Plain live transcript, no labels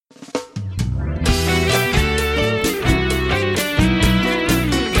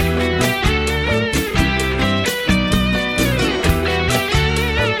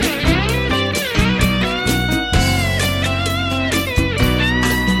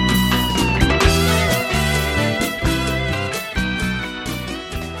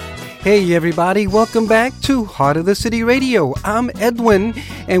Hey everybody, welcome back to Heart of the City Radio. I'm Edwin,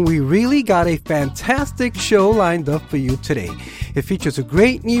 and we really got a fantastic show lined up for you today. It features a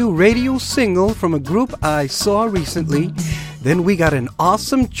great new radio single from a group I saw recently. Then we got an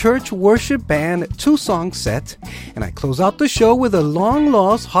awesome church worship band 2-song set. And I close out the show with a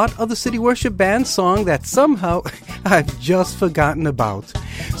long-lost Heart of the City worship band song that somehow I've just forgotten about.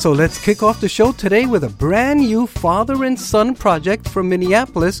 So let's kick off the show today with a brand new father and son project from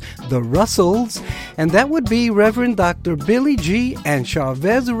Minneapolis, the Russells. And that would be Reverend Dr. Billy G. and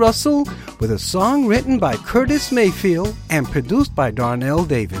Chavez Russell with a song written by Curtis Mayfield and produced by Darnell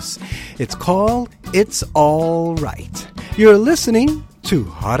Davis. It's called It's All Right. You're listening to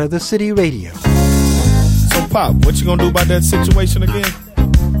Heart of the City Radio. So, Pop, what you gonna do about that situation again?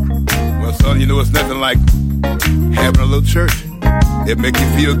 Well, son, you know it's nothing like having a little church. It makes you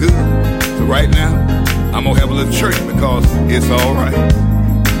feel good. So right now, I'm gonna have a little church because it's all right.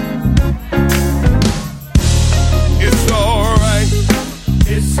 It's all right.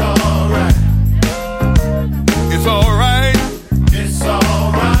 It's all right. It's all right. It's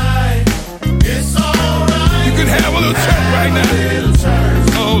all right. It's all right. You can have a little church right now.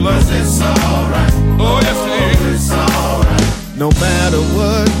 Oh, Lord. It's all right. Oh, yes, it is. It's all right. No matter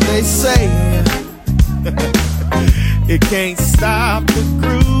what they say, it can't stop the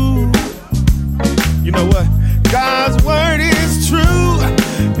groove. You know what? God's word is true,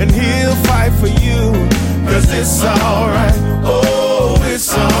 and He'll fight for you. 'Cause it's all right. Oh,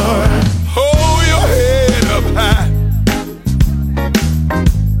 it's all right. Hold your head up high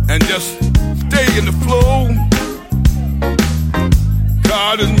and just stay in the flow.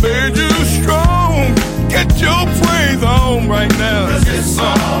 God has made you strong. Get your praise on right now. 'Cause it's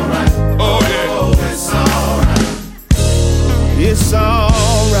all right. Oh, yeah. Oh, it's all right. It's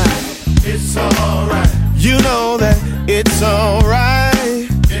all right. It's all right. You know that it's all right.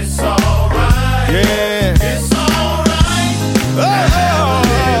 It's all right. Yeah. It's all right. Oh, have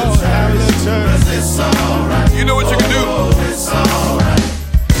a little church. It's all right. You know what you can do? Oh, it's all right.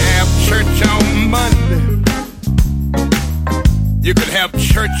 Have church on Monday. You could have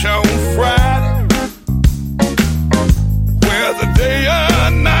church on Friday. Whether day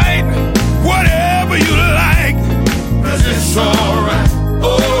or night, whatever you like. 'Cause it's all right.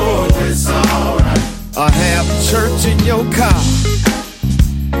 Oh, it's all right. I have church in your car.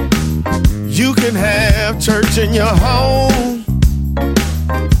 You can have church in your home.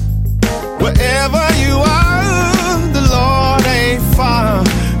 Wherever you are, the Lord ain't far.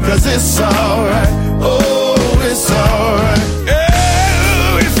 'Cause it's all right. Oh, it's all right.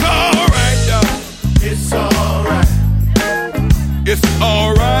 Oh, it's all right, y'all. It's all right. It's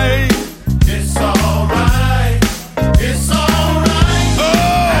all right. It's all right. It's all right. Oh,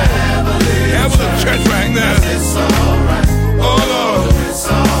 have a little church right now. It's all right. Oh, Lord. It's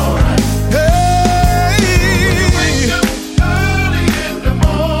all right. Hey, wake up early in the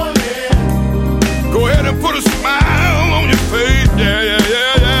morning. Go ahead and put a smile on your face. Yeah, yeah,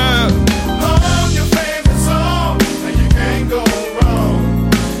 yeah, yeah. Hum your favorite song, and you can't go wrong.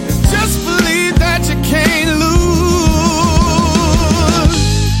 Just believe that you can't lose.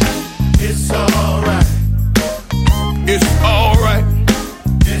 It's all right. It's all right.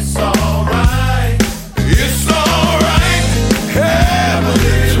 It's all right. It's all right. Have a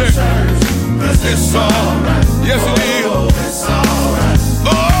little church. 'Cause It's all right. Yes, it is. oh, it's all right.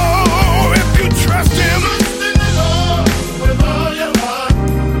 Oh, if you trust Him, Trust in the Lord with all your heart,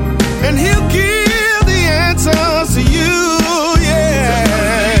 and He'll give the answers to you. Yeah.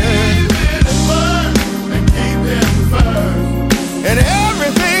 Believe in His word and keep Him first, and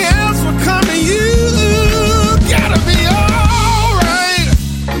everything else will come to you. Gotta be all right.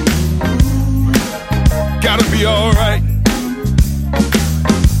 gotta be all right.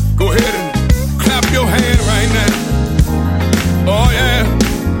 Go ahead and clap your hand right now. Oh, yeah.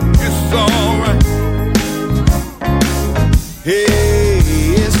 It's all right. Hey,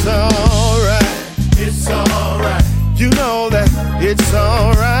 it's all right. It's all right. You know that it's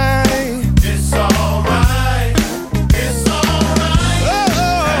all right. It's all right. It's all right. Oh,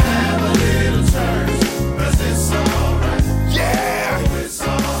 have a little church, 'cause it's all right. Yeah. Oh, it's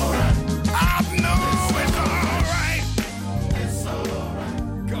all right. I know it's all right. It's all right.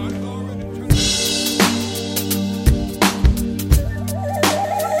 God already took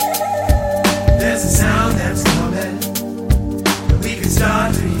There's a sound that's coming that we can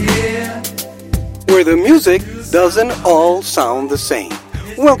start to hear. Where the music doesn't all sound the same.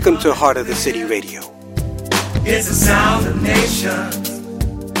 Welcome to Heart of the City Radio. It's the sound of nations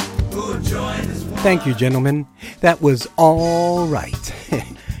who have joined this war. Thank you, gentlemen. That was all right.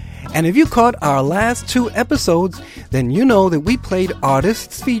 And if you caught our last 2 episodes, then you know that we played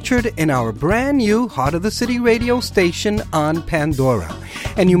artists featured in our brand new Heart of the City radio station on Pandora.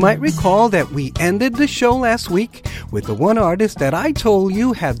 And you might recall that we ended the show last week with the one artist that I told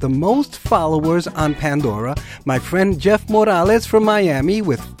you had the most followers on Pandora, my friend Jeff Morales from Miami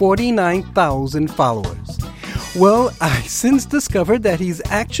with 49,000 followers. Well, I since discovered that he's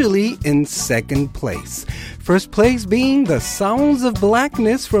actually in second place. First place being the Sounds of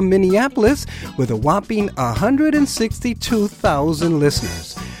Blackness from Minneapolis with a whopping 162,000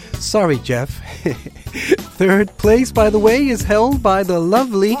 listeners. Sorry, Jeff. Third place, by the way, is held by the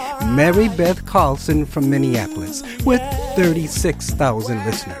lovely Mary Beth Carlson from Minneapolis with 36,000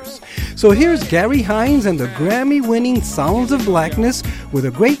 listeners. So here's Gary Hines and the Grammy-winning Sounds of Blackness with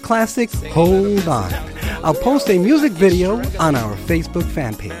a great classic, Hold On. I'll post a music video on our Facebook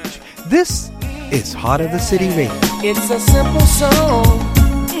fan page. This is Heart of the City Radio. It's a simple song.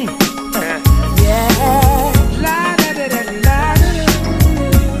 Yeah.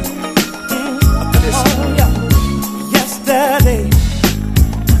 Yesterday,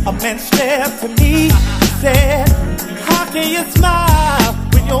 a man stepped to me and said, how can you smile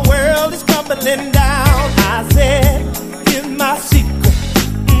when your world is crumbling down? I said, here's my secret.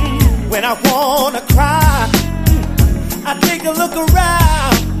 When I wanna cry, I take a look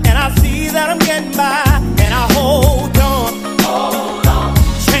around and I see that I'm getting by, and I hold on. Hold on.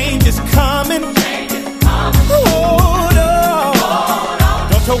 Change is coming. Change is coming. Hold on. Hold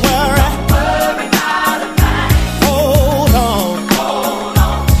on. Don't you worry. Don't worry about a thing. Hold on. Hold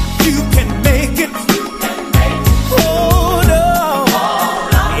on. You can make it. You can make it. Hold on.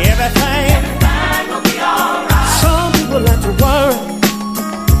 Hold on. Everything will be alright. Some people like to worry.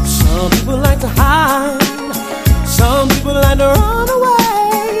 Some people like to hide. Some people like to run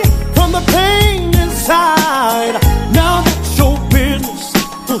away from the pain inside. Now that's your business.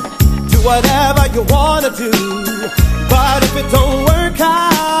 Do whatever you wanna do. But if it don't work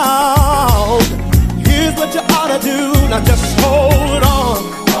out, here's what you ought to do. Now just hold on.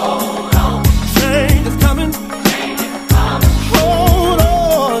 Hold on. Change is coming. Change is coming. Hold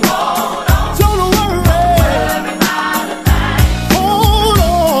on. Hold on. Don't worry. About a thing. Hold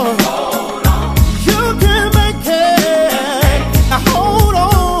on. Hold on. You can make it. Now hold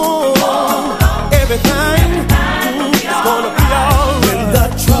on. Hold on. Everything is gonna be alright. When the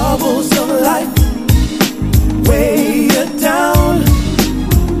troubles of life weigh you down,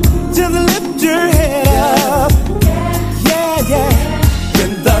 just lift your head up. Yeah, yeah.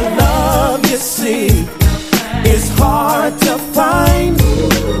 When the love you seek is hard to find,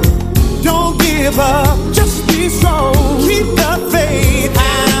 don't give up. Just be strong. Keep the faith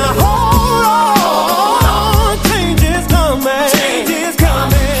and hold on. Change is coming. Change is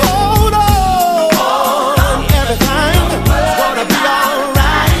coming. Hold on. Hold on. Everything is gonna be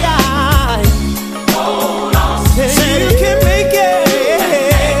alright. Hold on. Say you can make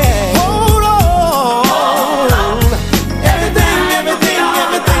it. Hold on.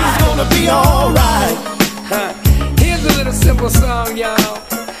 Everything's gonna be alright. Here's a little simple song, y'all.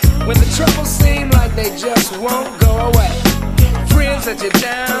 When the troubles seem like they just won't go away, friends let you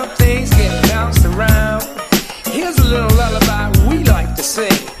down, things get bounced around. Here's a little lullaby we like to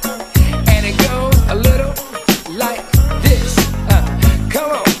sing, and it goes a little like this.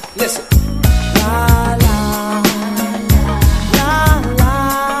 Come on, listen. La la la la la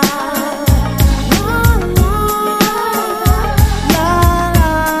la la.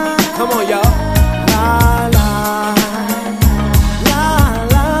 Come on, y'all. La la la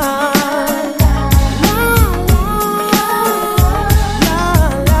la la.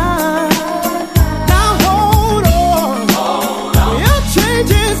 Now hold on. Your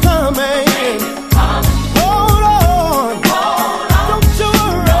change is coming. Hold on. Don't you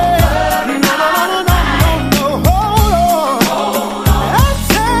worry. No. Hold on. I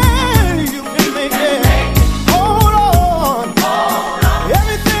say you can make it. Hold on.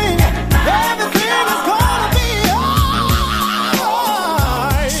 Everything is gonna be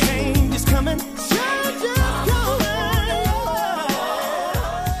alright. Change is coming. Change is coming.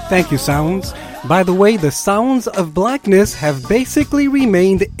 Thank you, Sounds. By the way, the Sounds of Blackness have basically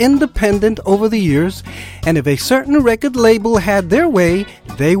remained independent over the years, and if a certain record label had their way,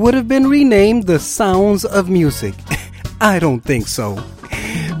 they would have been renamed the Sounds of Music. I don't think so.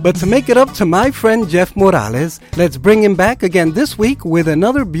 But to make it up to my friend Jeff Morales, let's bring him back again this week with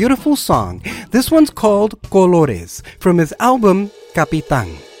another beautiful song. This one's called Colores, from his album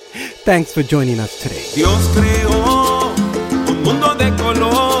Capitán. Thanks for joining us today. Dios creó un mundo de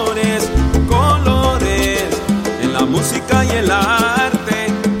colores, colores, en la música y el arte,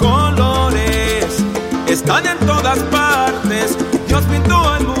 colores, están en todas partes. Dios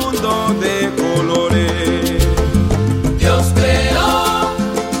pintó el mundo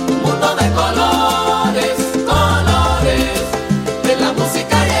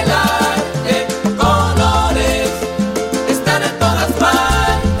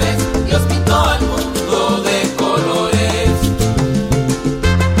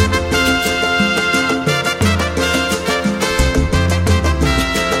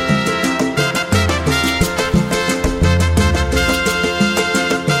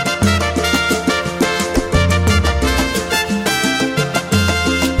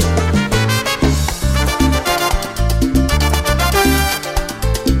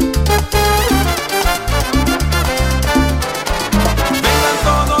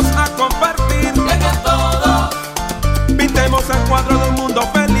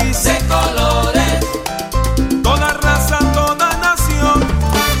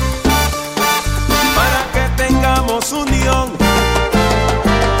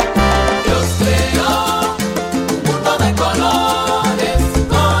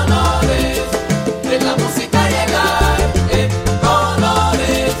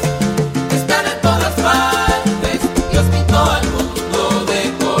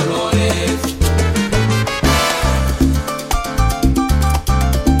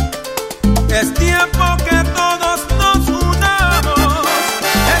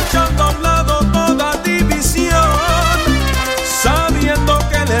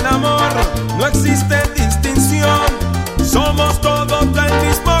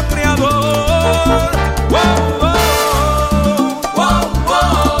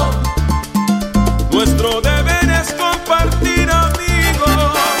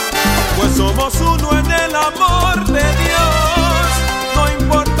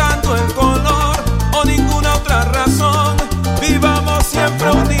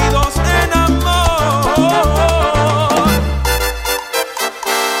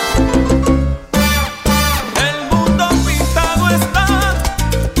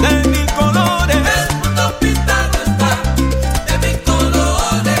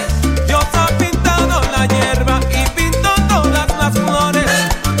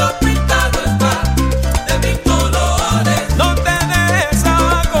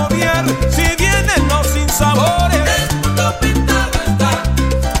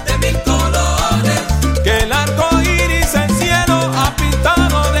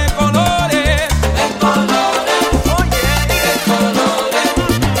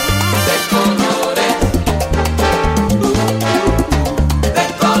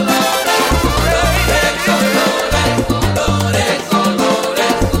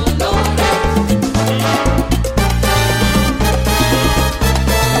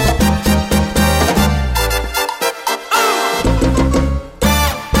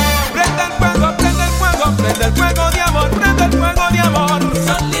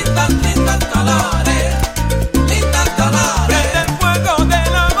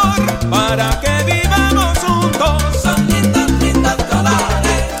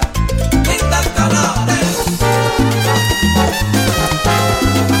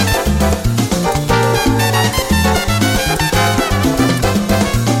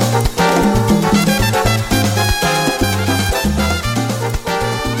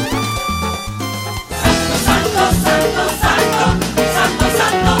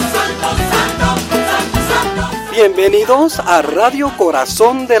Bienvenidos a Radio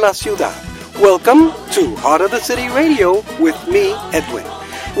Corazón de la Ciudad. Welcome to Heart of the City Radio with me, Edwin,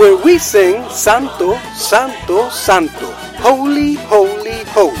 where we sing Santo, Santo, Santo, Holy, Holy,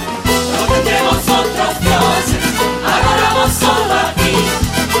 Holy. Tenemos otros dioses, adoramos solo a ti,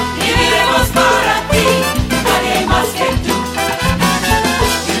 viviremos para ti, nadie más que tú.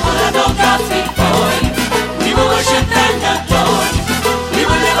 We will have no gods before you, we will worship and adore you, we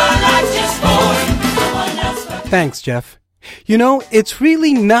will live our lives just for you, no one else but you. Thanks, Jeff. You know, it's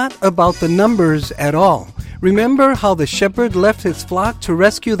really not about the numbers at all. Remember how the shepherd left his flock to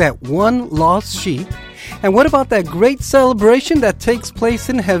rescue that one lost sheep? And what about that great celebration that takes place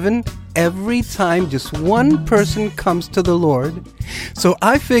in heaven every time just one person comes to the Lord? So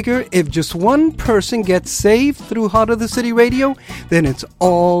I figure if just one person gets saved through Heart of the City Radio, then it's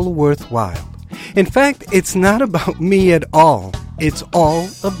all worthwhile. In fact, it's not about me at all. It's all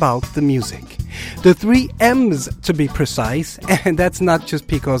about the music. The 3 M's to be precise, and that's not just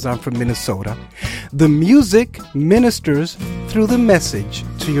because I'm from Minnesota. The music ministers through the message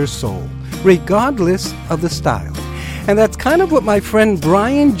to your soul, regardless of the style. And that's kind of what my friend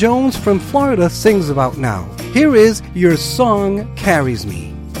Brian Jones from Florida sings about now. Here is Your Song Carries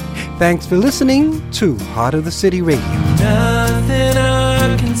Me. Thanks for listening to Heart of the City Radio. Nothing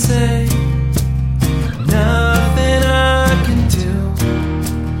I can say, nothing I can do,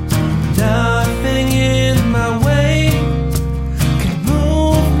 nothing in my way can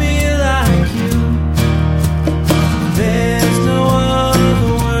move me like you. There's no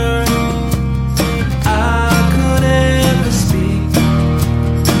other word I could ever speak.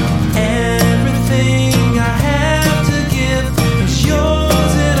 Everything I have to give is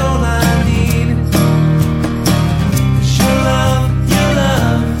yours and all I need. 'Cause your love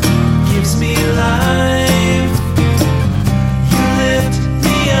gives me life. You lift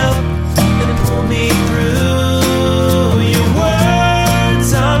me up and pull me through. Your words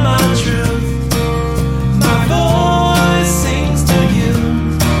are my truth. My voice sings to you.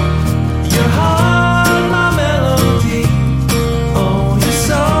 Your heart, my melody. Oh, your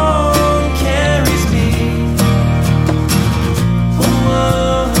song carries me. Oh,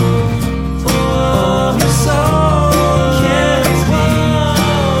 oh, oh, your song carries me.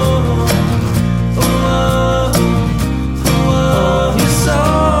 Oh, oh, oh, your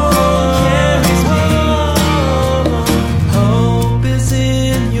song carries me. Hope is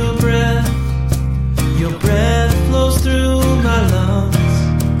in your breath. Your breath flows through my lungs.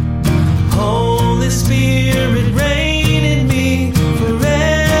 Holy Spirit, reign in me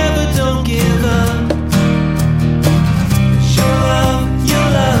forever. Don't give up. 'Cause your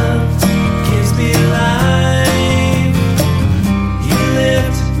love gives me life. You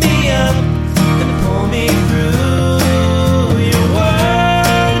lift me up and pull me through. Your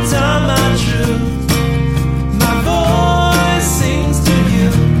words are my truth. My voice sings to you.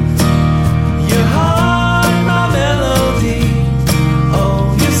 Your heart, my melody. Oh,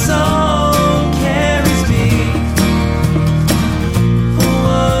 your song carries me. Oh,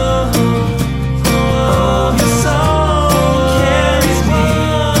 oh, oh, your song carries me.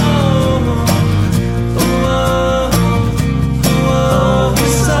 Oh, oh, oh,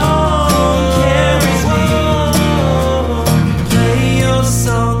 your song carries me. Play your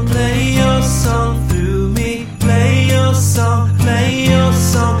song through me. Play your song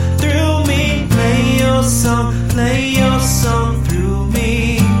through me. Play your song through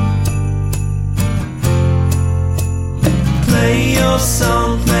me. Play your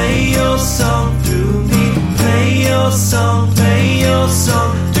song through me. Play your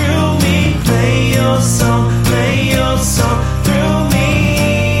song through me. Play your song through me.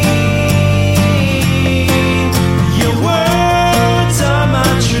 Your words are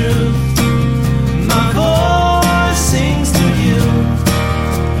my truth. My voice sings to you.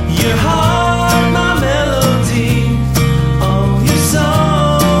 Your heart, my melody. Oh, your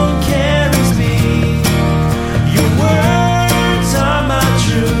song carries me. Your words are my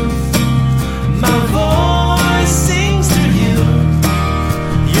truth. My voice sings to you.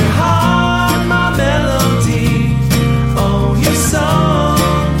 Your heart, my melody. Oh, your song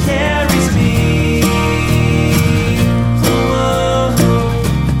carries me. Oh, oh,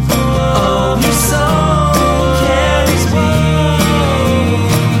 oh, your song carries me.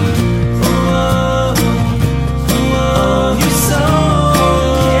 Oh, oh, your song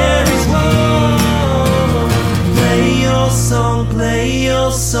carries me. Play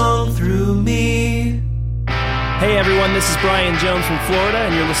your song through me. Hey everyone, this is Brian Jones from Florida,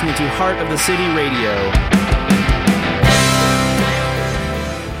 and you're listening to Heart of the City Radio.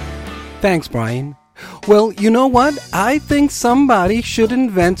 Thanks, Brian. Well, you know what? I think somebody should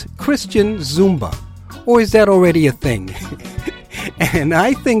invent Christian Zumba. Or is that already a thing? And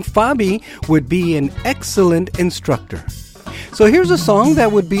I think Fabi would be an excellent instructor. So here's a song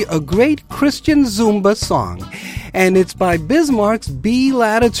that would be a great Christian Zumba song. And it's by Bismarck's B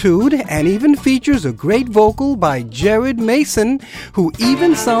Latitude and even features a great vocal by Jared Mason, who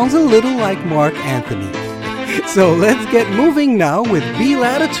even sounds a little like Mark Anthony. So let's get moving now with B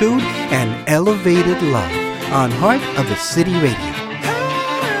Latitude and Elevated Love on Heart of the City Radio.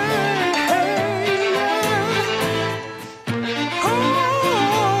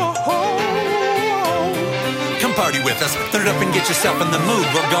 Party with us, turn it up and get yourself in the mood.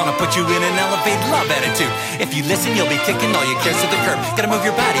 We're gonna put you in an elevated love attitude. If you listen, you'll be kicking all your cares to the curb. Gotta move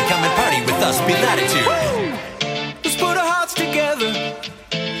your body, come and party with us, be latitude. Let's put our hearts together.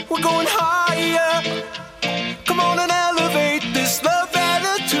 We're going higher. Come on and elevate this love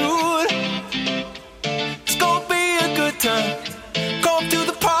attitude. It's gonna be a good time. Come to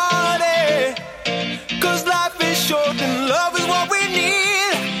the party. 'Cause life is short and love is what we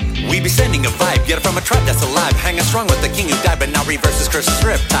need. We be sending a vibe, get it from a tribe that's alive. Hanging strong with the king who died, but now reverses curses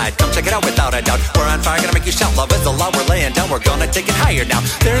riptide. Come check it out without a doubt. We're on fire, gonna make you shout. Love is the law we're laying down. We're gonna take it higher now.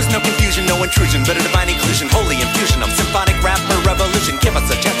 There's no confusion, no intrusion, but a divine inclusion. Holy infusion of symphonic rap or revolution. Give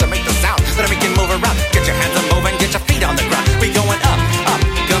us a chance to make the sound, let me can move around. Get your hands up moving, get your feet on the ground. We going up, up,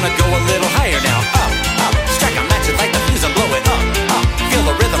 gonna go a little higher now. Up, up, strike a match it like the fuse and blow it up, up. Feel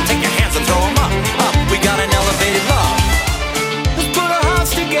the rhythm, take your hands and throw them up, up. We got an elevated love. Let's put our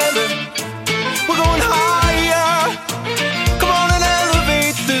hearts together. We're going higher. Come on and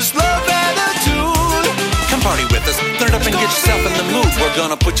elevate this love attitude. Come party with us, turn it up and get yourself in the mood. We're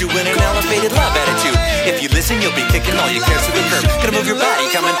gonna put you in an elevated love attitude. If you listen, you'll be kicking all your cares to the curb. Gonna move your body,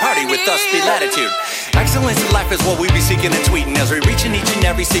 come and party with us, be latitude. Excellence in life is what we be seeking and tweeting. As we reach in each and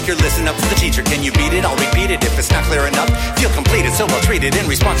every seeker, listen up to the teacher. Can you beat it? I'll repeat it if it's not clear enough. Feel completed, so well treated in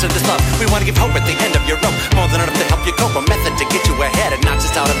response to this love. We want to give hope at the end of your rope. More than enough to help you cope. A method to get you ahead and not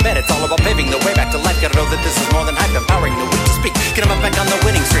just out of bed. It's all about paving the way back to life. Gotta know that this is more than hype, empowering the weak to speak. Get them up back on the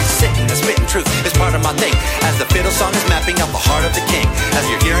winning streak. Sitting and spitting truth is part of my thing. As the fiddle song is mapping out the heart of the king. As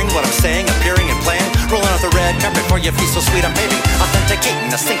you're hearing what I'm saying, appearing and playing. Rolling out the red carpet for your feet so sweet I'm paving.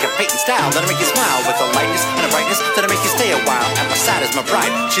 Authenticating a syncopating style that'll make you smile with a lightness and a brightness that'll make you stay a while. At my side is my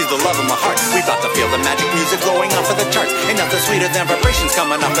bride, she's the love of my heart. We about to feel the magic music blowing off of the charts. Ain't nothing sweeter than vibrations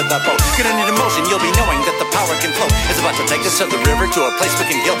coming off of the boat. Gonna need emotion, you'll be knowing that the power can flow. It's about to take us to the river, to a place we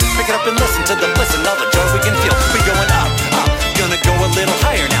can heal. Pick it up and listen to the bliss and all the joy we can feel. We going up, up, gonna go a little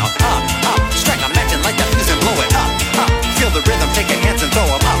higher now. Up, up, strike a match and light that fuse and blow it up, up. Feel the rhythm, take your hands and throw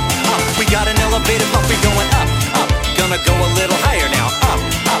them up, up. We got an elevated love, we going up, up. Gonna go a little higher now. Up,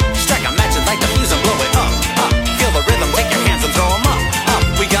 up, strike a match and light the fuse and blow it up, up. Feel the rhythm, take your hands and throw them up, up.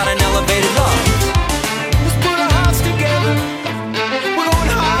 We got an elevated love. Let's put our hearts together. We're going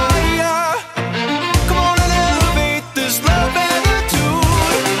higher. Come on and elevate this love attitude.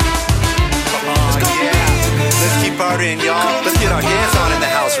 Let's keep partying, y'all. Let's get our dance on in the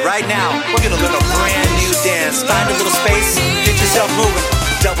house right now. We're gonna learn a brand new dance. Find a little space, get yourself moving.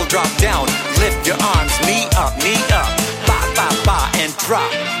 Double drop down, lift your arms, knee up, ba, ba, ba, and drop.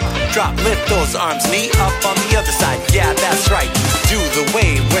 Drop, lift those arms, knee up on the other side. Yeah, that's right. Do the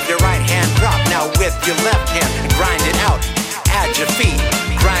wave with your right hand, drop. Now with your left hand, grind it out. Add your feet,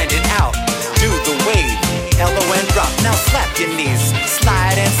 grind it out. Do the wave, LON drop. Now slap your knees,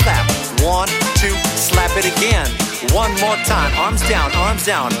 slide and slap. 1, 2, slap it again. One more time, arms down,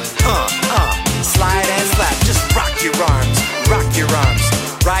 slide and slap. Just rock your arms, rock your arms.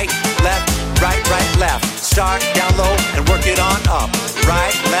 Right, left, left. Start down low and work it on up.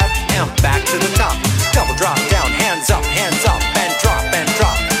 Right, left, and back to the top. Double drop down, hands up, and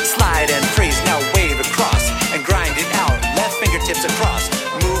drop. Slide and freeze, now wave across and grind it out. Left fingertips across,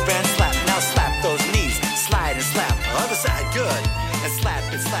 move and slap. Now slap those knees, slide and slap. Other side, good. And slap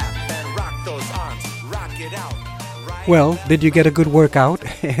and slap, and rock those arms, rock it out. Well, did you get a good workout?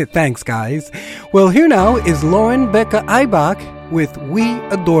 Thanks, guys. Well, here now is Lauren Becca Eibach with We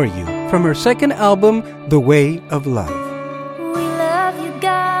Adore You from her second album, The Way of Love. We love you,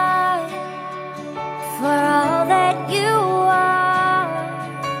 God, for all that you are,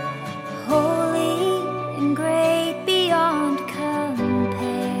 holy and great beyond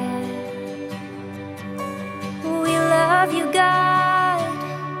compare. We love you, God,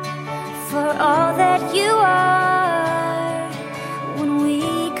 for all that you are. When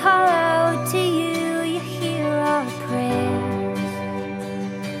we call out to you, you hear our prayers.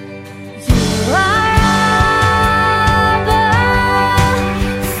 You are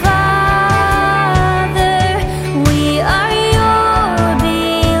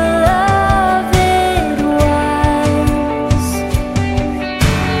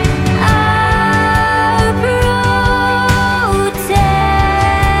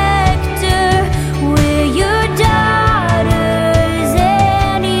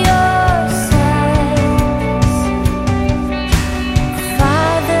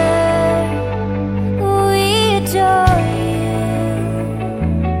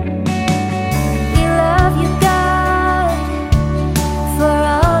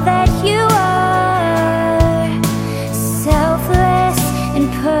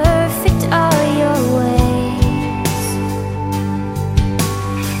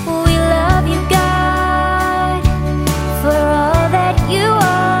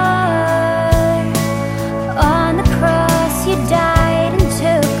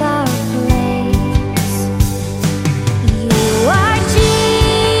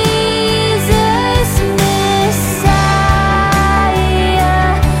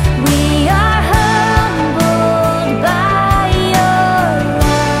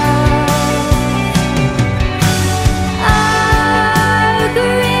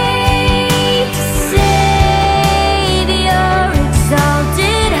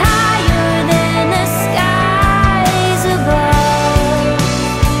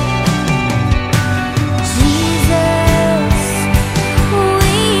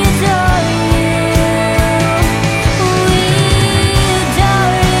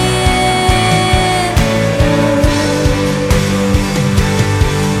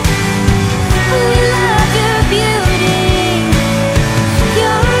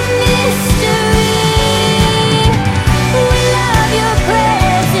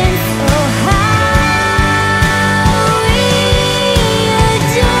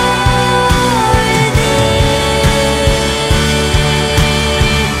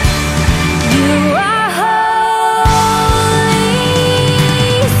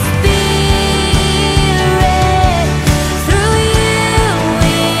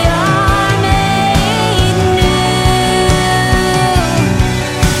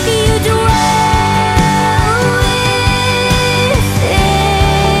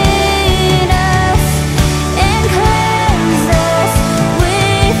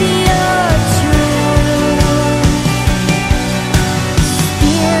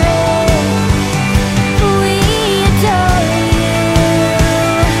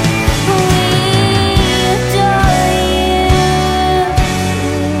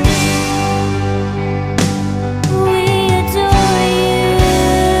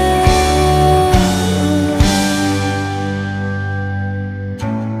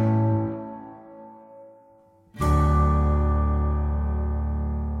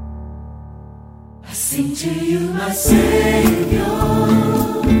sing to you, my Savior.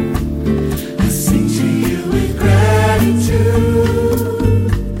 I sing to you with gratitude.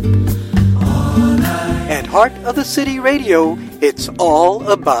 At Heart of the City Radio, it's all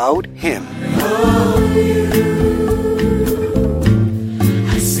about Him.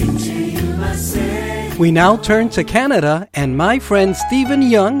 We now turn to Canada and my friend Stephen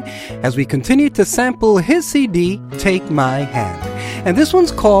Young as we continue to sample his CD, Take My Hand. And this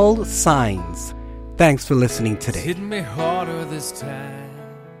one's called Signs. Thanks for listening today. It's hitting me harder this time.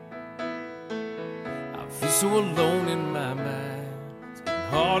 I feel so alone in my mind. It's been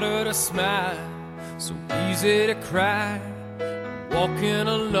harder to smile, so easy to cry. I'm walking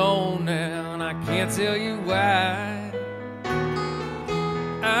alone now and I can't tell you why.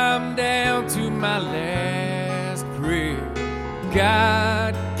 I'm down to my last prayer.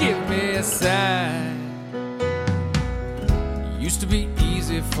 God, give me a sign. It used to be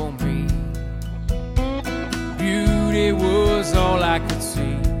easy for me. Beauty was all I could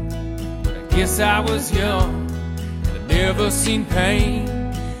see. But I guess I was young and I'd never seen pain.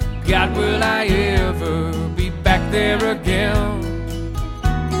 God, will I ever be back there again?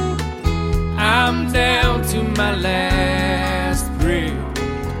 I'm down to my last prayer.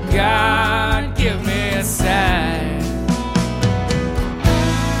 God, give me a sign.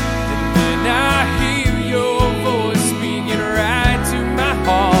 And then I hear your voice speaking right to my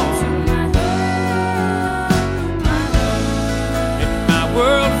heart. And my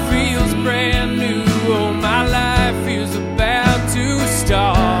world feels brand new. Oh, my life feels about to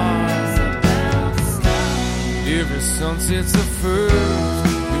start. Every sunset's the first,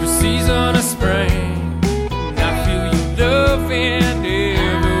 every season of spring. And I feel your love and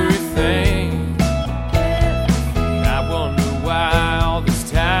everything. I wonder why all this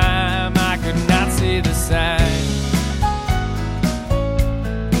time I could not see the sign.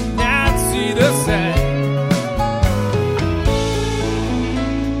 Not see the sign.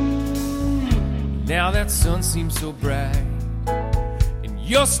 Now that sun seems so bright, and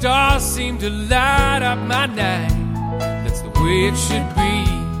your stars seem to light up my night. That's the way it should be.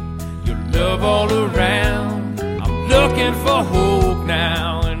 Your love all around. I'm looking for hope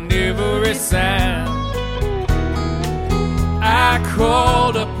now in every sound. I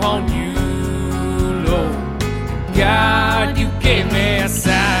called upon you, Lord. God, you gave me a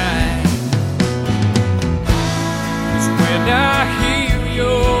sign. 'Cause when I hear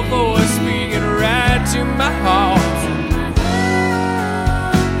your voice speaking right to my heart,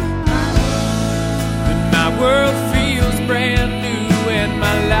 then my world feels brand new and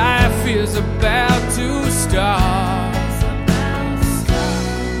my life is about to start.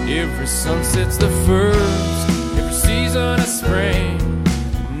 Every sunset's the first, every season of spring.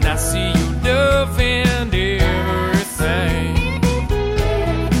 And I see your love and everything.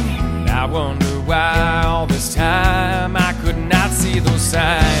 And I wonder why all this time I could not see those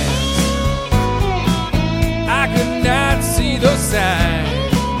signs. I could not see those signs.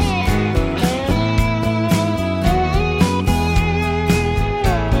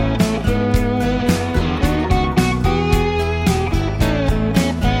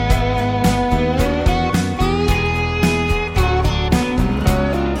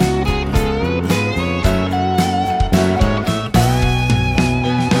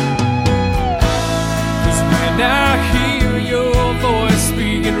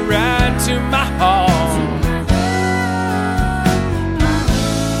 To my heart,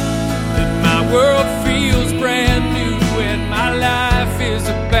 then my world feels brand new and my life is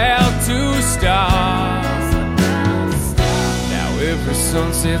about to start. Now every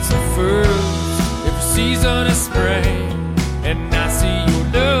sunset's the first, every season of spring, and I see your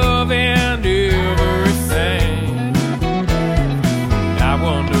love and everything. I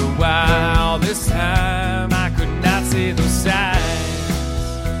wonder why all this time I could not see those signs.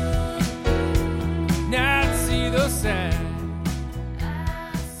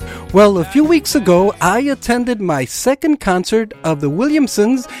 Well, a few weeks ago, I attended my second concert of the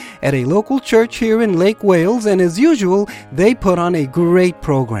Williamsons at a local church here in Lake Wales, and as usual, they put on a great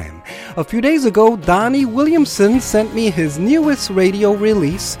program. A few days ago, Donnie Williamson sent me his newest radio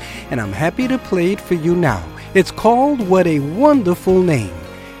release, and I'm happy to play it for you now. It's called What a Wonderful Name.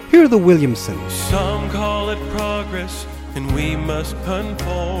 Hear the Williamsons. Some call it progress, and we must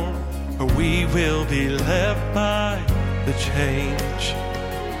conform, or we will be left by the change.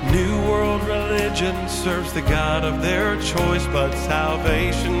 New world religion serves the God of their choice, but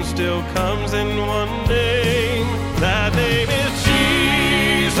salvation still comes in one name. That name is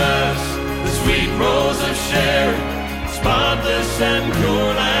Jesus, the sweet rose of Sharon, spotless and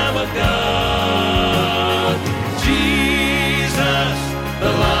pure Lamb of God. Jesus, the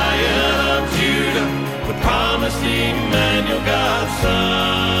Lion of Judah, promised Emmanuel, God's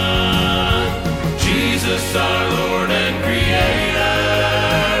Son. Jesus, our Lord and Creator,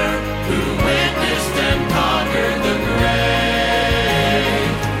 who witnessed and conquered the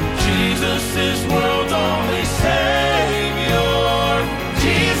grave. Jesus, this world's only Savior.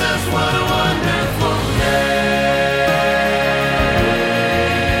 Jesus, what a wonderful name.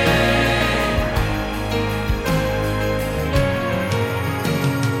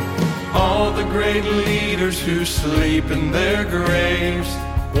 All the great leaders who sleep in their graves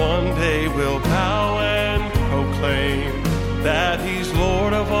one day will bow and proclaim that He's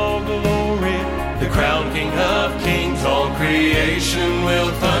Lord of all glory, the crowned King of kings. All creation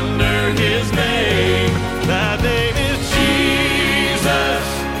will thunder His name. That name is Jesus,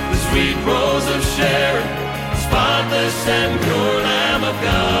 the sweet rose of Sharon, spotless and pure Lamb of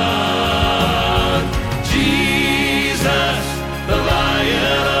God. Jesus, the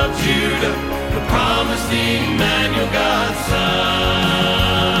Lion of Judah, the promised Emmanuel, God's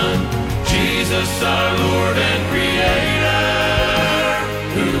Son. Jesus, our Lord and Creator,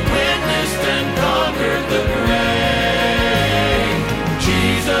 who witnessed and conquered the grave.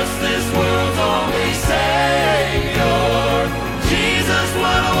 Jesus, this world's only Savior. Jesus,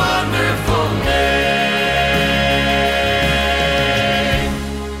 what a wonderful name.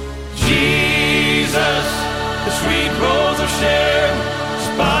 Jesus, the sweet rose of Sharon,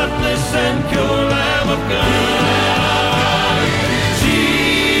 spotless and pure Lamb of God.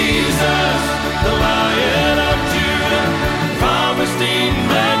 Jesus, the Lion of Judah, promised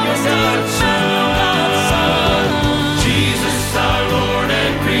Emmanuel, God's Son. Jesus, our Lord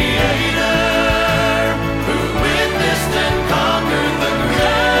and Creator, who witnessed and conquered the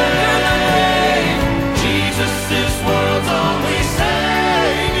grave. Jesus, this world's only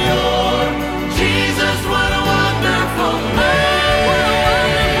Savior. Jesus, what a wonderful name.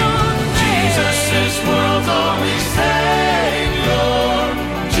 Jesus, this world's only Savior.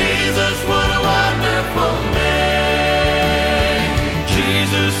 Jesus, what a wonderful name.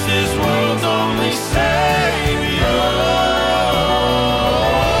 Jesus, this world's only Savior.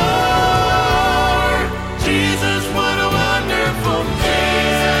 Jesus, what a wonderful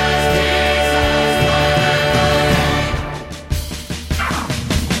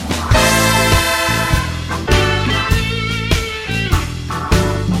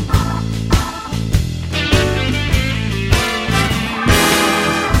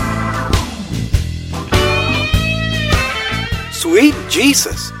Sweet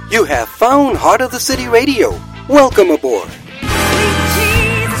Jesus, you have found Heart of the City Radio. Welcome aboard.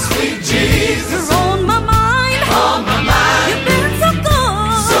 Sweet Jesus, you're on my mind. On my mind. You've been so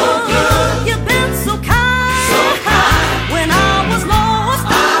good. So good. You've been so kind. So kind. When I was lost.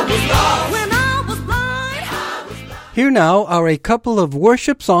 I was lost. When I was blind. I was blind. Here now are a couple of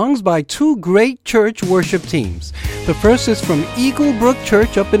worship songs by two great church worship teams. The first is from Eagle Brook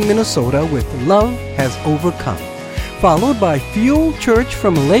Church up in Minnesota with Love Has Overcome, followed by Fuel Church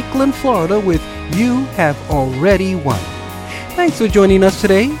from Lakeland, Florida with You Have Already Won. Thanks for joining us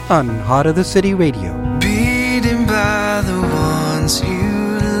today on Heart of the City Radio. Beaten by the ones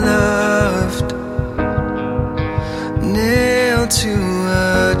you loved, nailed to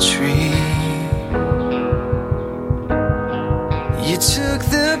a tree. You took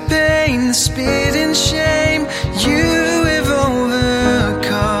the pain, the spit and shame. You have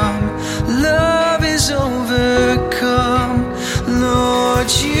overcome. Love is overcome. Lord,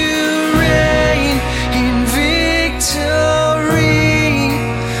 you reign in victory.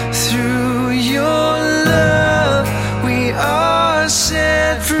 Through your love we are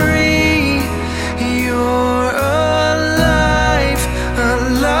set free. You're alive,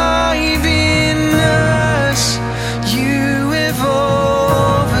 alive in us. You have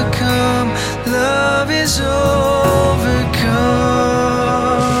overcome. Love is overcome.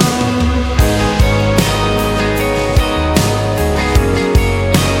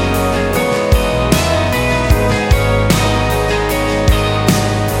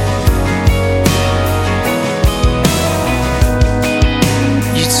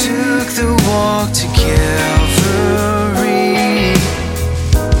 You took the walk to Calvary,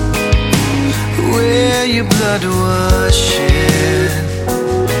 where your blood was shed.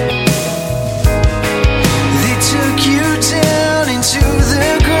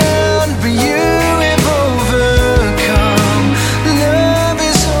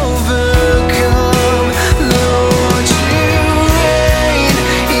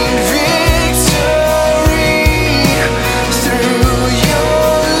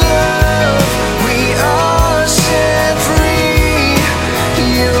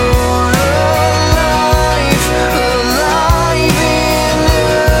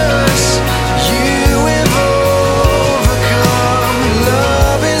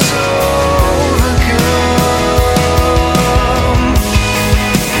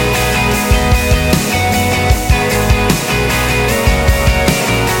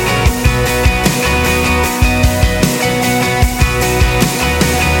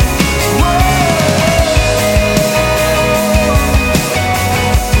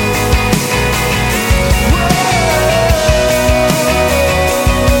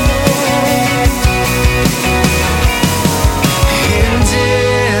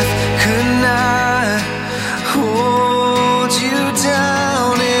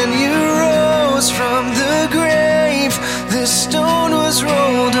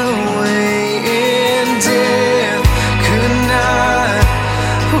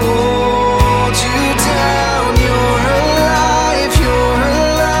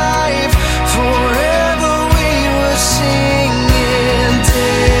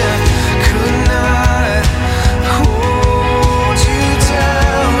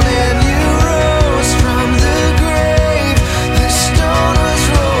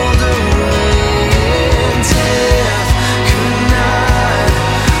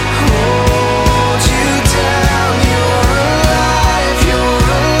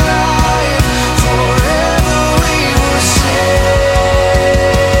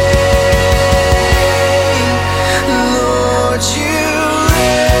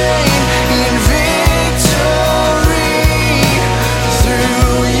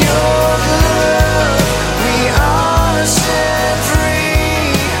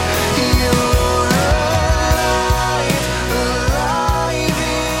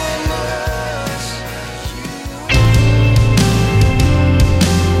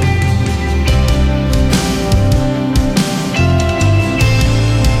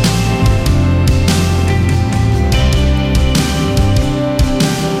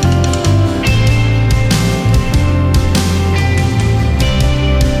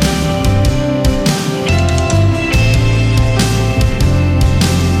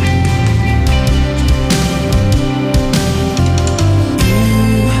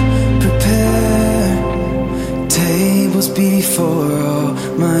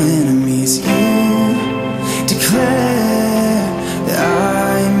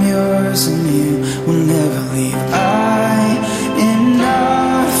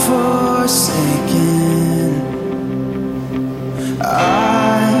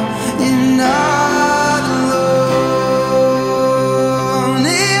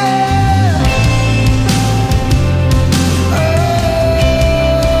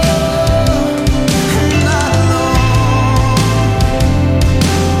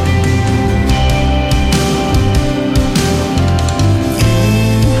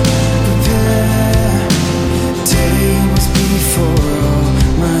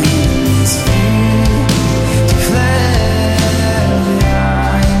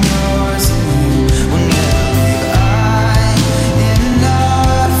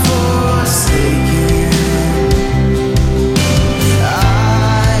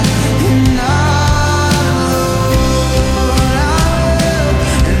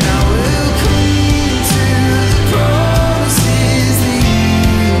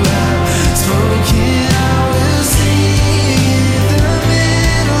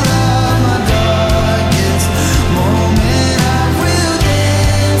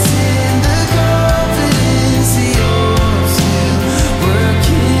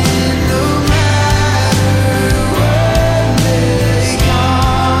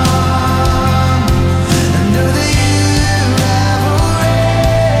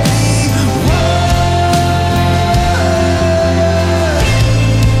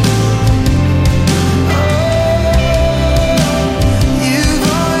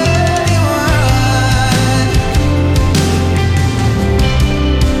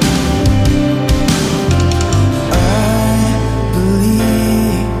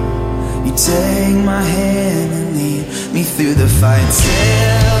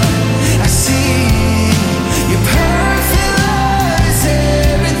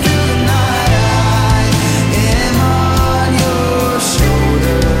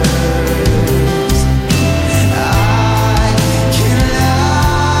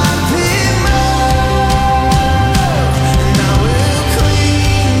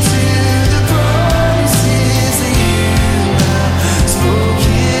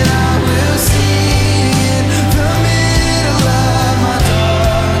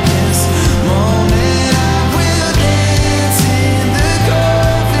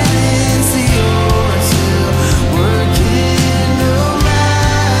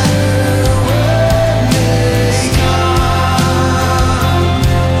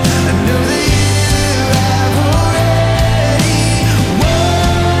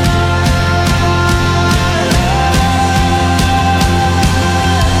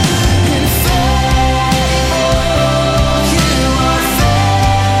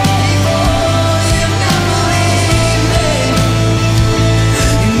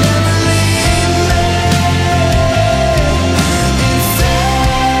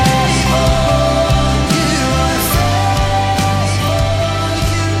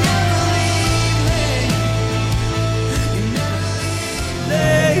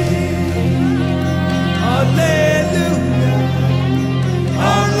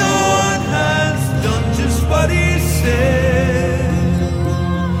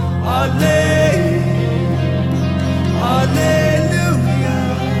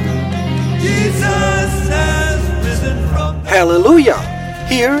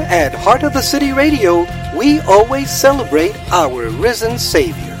 Here at Heart of the City Radio, we always celebrate our risen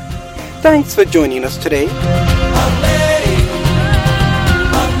Savior. Thanks for joining us today.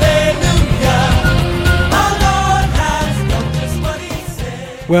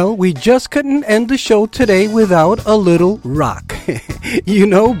 Well, we just couldn't end the show today without a little rock. You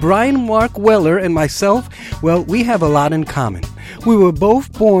know, Brian Mark Weller and myself, well, we have a lot in common. We were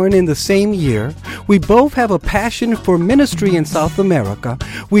both born in the same year. We both have a passion for ministry in South America.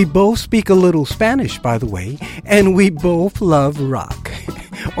 We both speak a little Spanish, by the way, and we both love rock.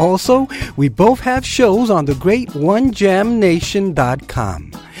 Also, we both have shows on the great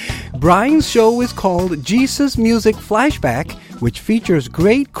OneJamNation.com. Brian's show is called Jesus Music Flashback, which features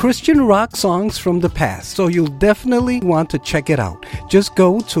great Christian rock songs from the past, so you'll definitely want to check it out. Just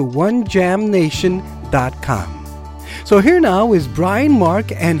go to OneJamNation.com. So here now is Brian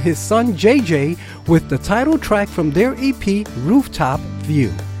Mark and his son JJ with the title track from their EP, Rooftop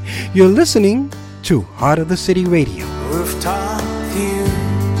View. You're listening to Heart of the City Radio. Rooftop view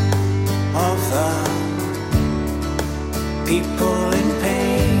of the people in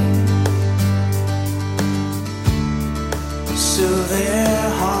pain. Soothe their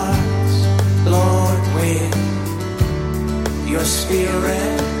hearts, Lord, with your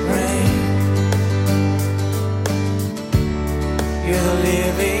spirit rain. You're the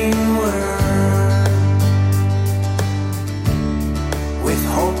living word with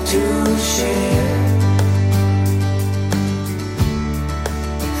hope to share.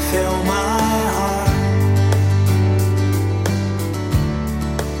 Fill my heart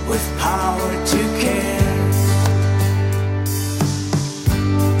with power to care.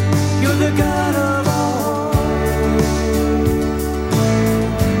 You're the God of all.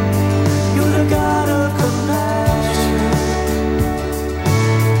 You're the God of compassion.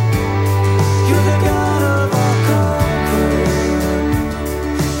 You're the God of all comfort.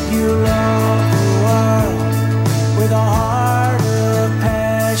 You love the world with a heart of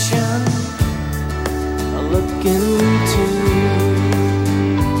passion. I look into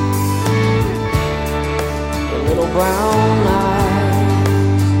the little brown eyes.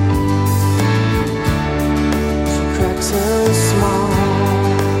 She cracks a smile.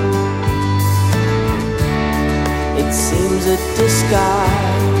 It seems a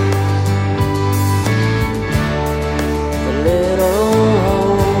disguise. The little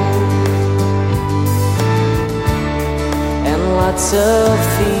hope and lots of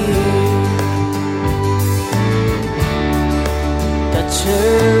fear. Touch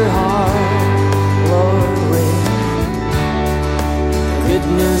her heart, Lord, with the good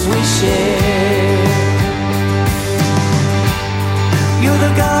news we share. You're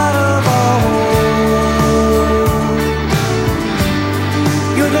the God of all.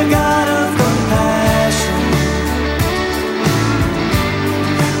 You're the God of compassion.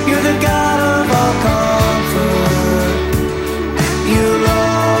 You're the God of all comfort. You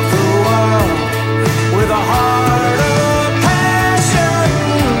love the world with a heart of passion.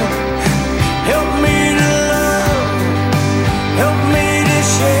 Help me to love, help me to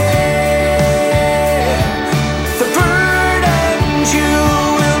share the burdens you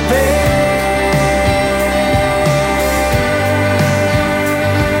will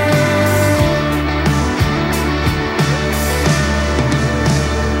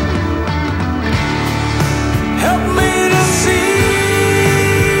help me to see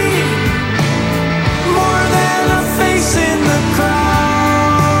more than a face in the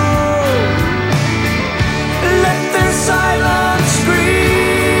crowd. Let their silence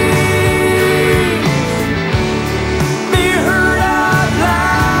scream be heard out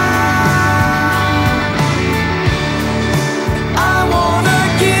loud. I wanna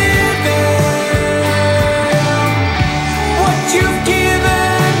give them what you've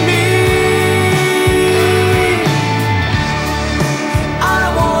given me. I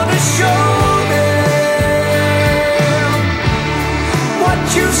wanna show them what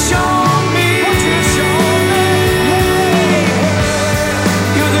you've shown me.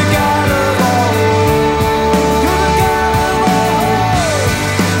 You're the God of all. You're the God of all.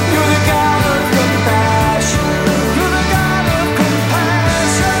 You're the God of compassion. You're the God of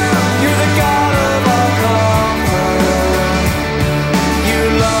compassion. You're the God of all comfort. You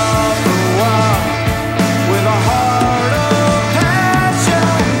love the world with a heart of passion.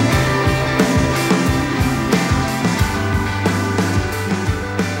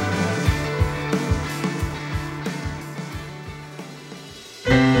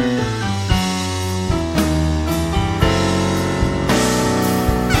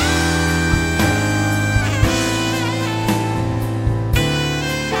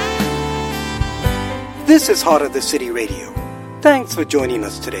 This is Heart of the City Radio. Thanks for joining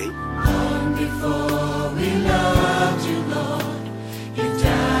us today. Long before we loved you, Lord, you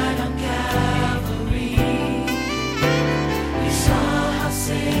died on Calvary. You saw how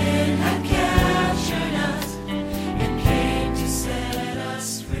sin had captured us and came to set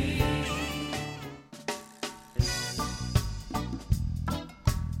us free.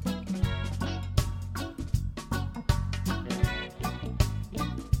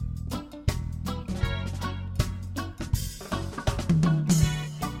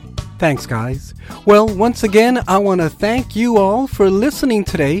 Thanks, guys. Well, once again, I want to thank you all for listening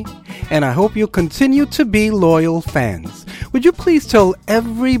today, and I hope you'll continue to be loyal fans. Would you please tell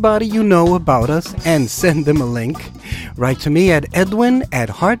everybody you know about us and send them a link? Write to me at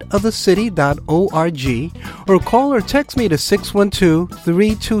edwin@heartofthecity.org or call or text me to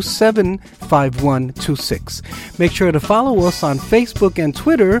 612-327-5126. Make sure to follow us on Facebook and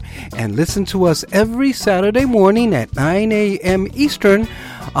Twitter and listen to us every Saturday morning at 9 a.m. Eastern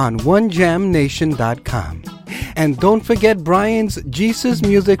on onejamnation.com. And don't forget Brian's Jesus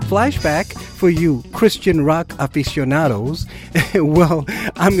Music Flashback for you Christian rock aficionados. Well,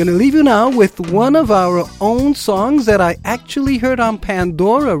 I'm going to leave you now with one of our own songs that I actually heard on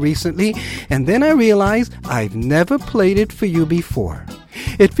Pandora recently, and then I realized I've never played it for you before.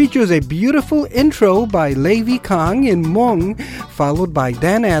 It features a beautiful intro by Levi Kong in Hmong, followed by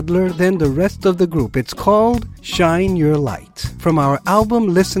Dan Adler, then the rest of the group. It's called Shine Your Light, from our album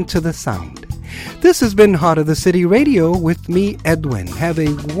Listen to the Sound. This has been Heart of the City Radio with me, Edwin. Have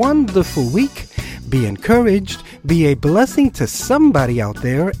a wonderful week. Be encouraged. Be a blessing to somebody out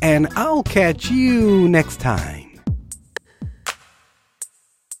there, and I'll catch you next time.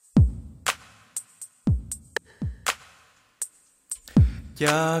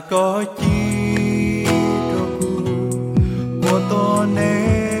 Cha có chi cho cu Bộ tô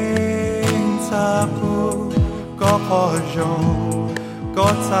nên xa cu Có khó rộng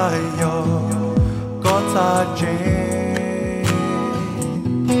Có xa yo Có xa chê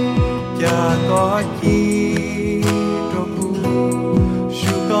Cha có chi cho cu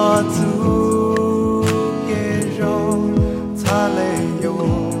Sư có chú kê rộng Xa lê yo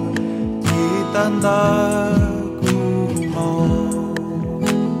Chi tan ta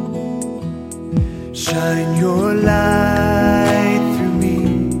Shine your light through me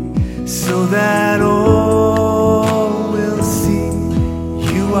so that all will see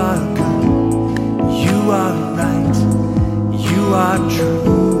you are good, you are right, you are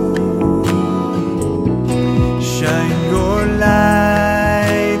true. Shine your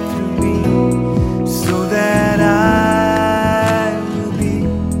light through me so that I will be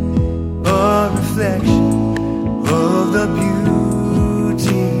a reflection of the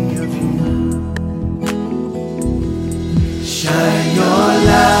beauty of you. Shine your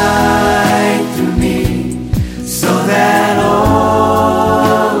light through me so that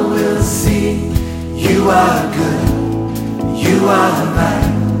all will see you are good, you are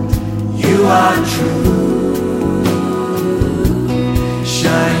right, you are true.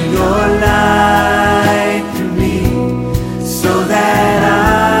 Shine your light through me so that I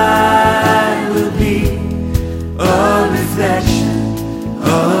will be a reflection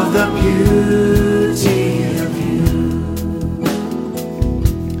of the beauty of you.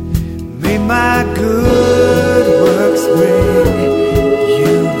 May my good works bring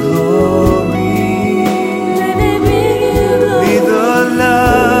you glory. May the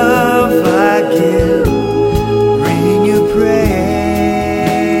love I give bring you praise.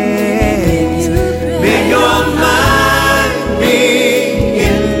 May your mind be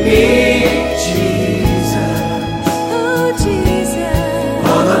in me, Jesus.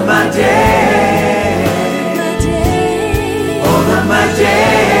 All of my days, all of my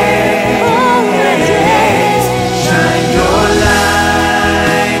days. Shine your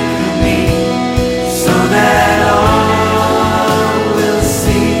light through me so that all will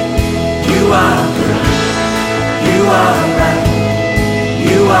see you are good, you are right,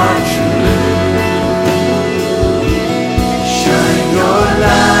 you are true. Shine your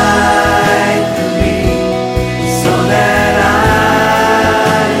light through me so that I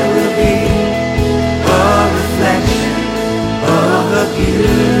will be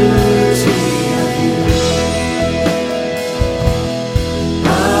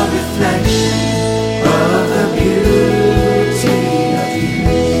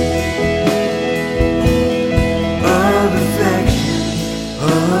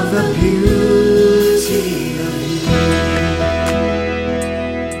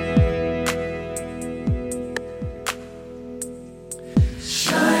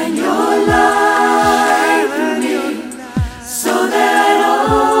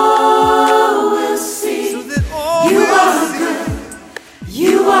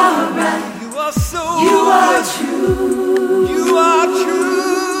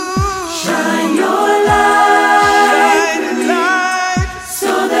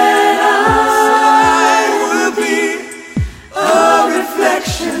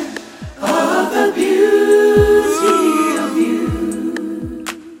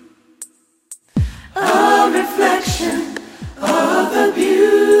expression of the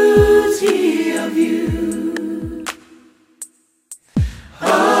beauty of you.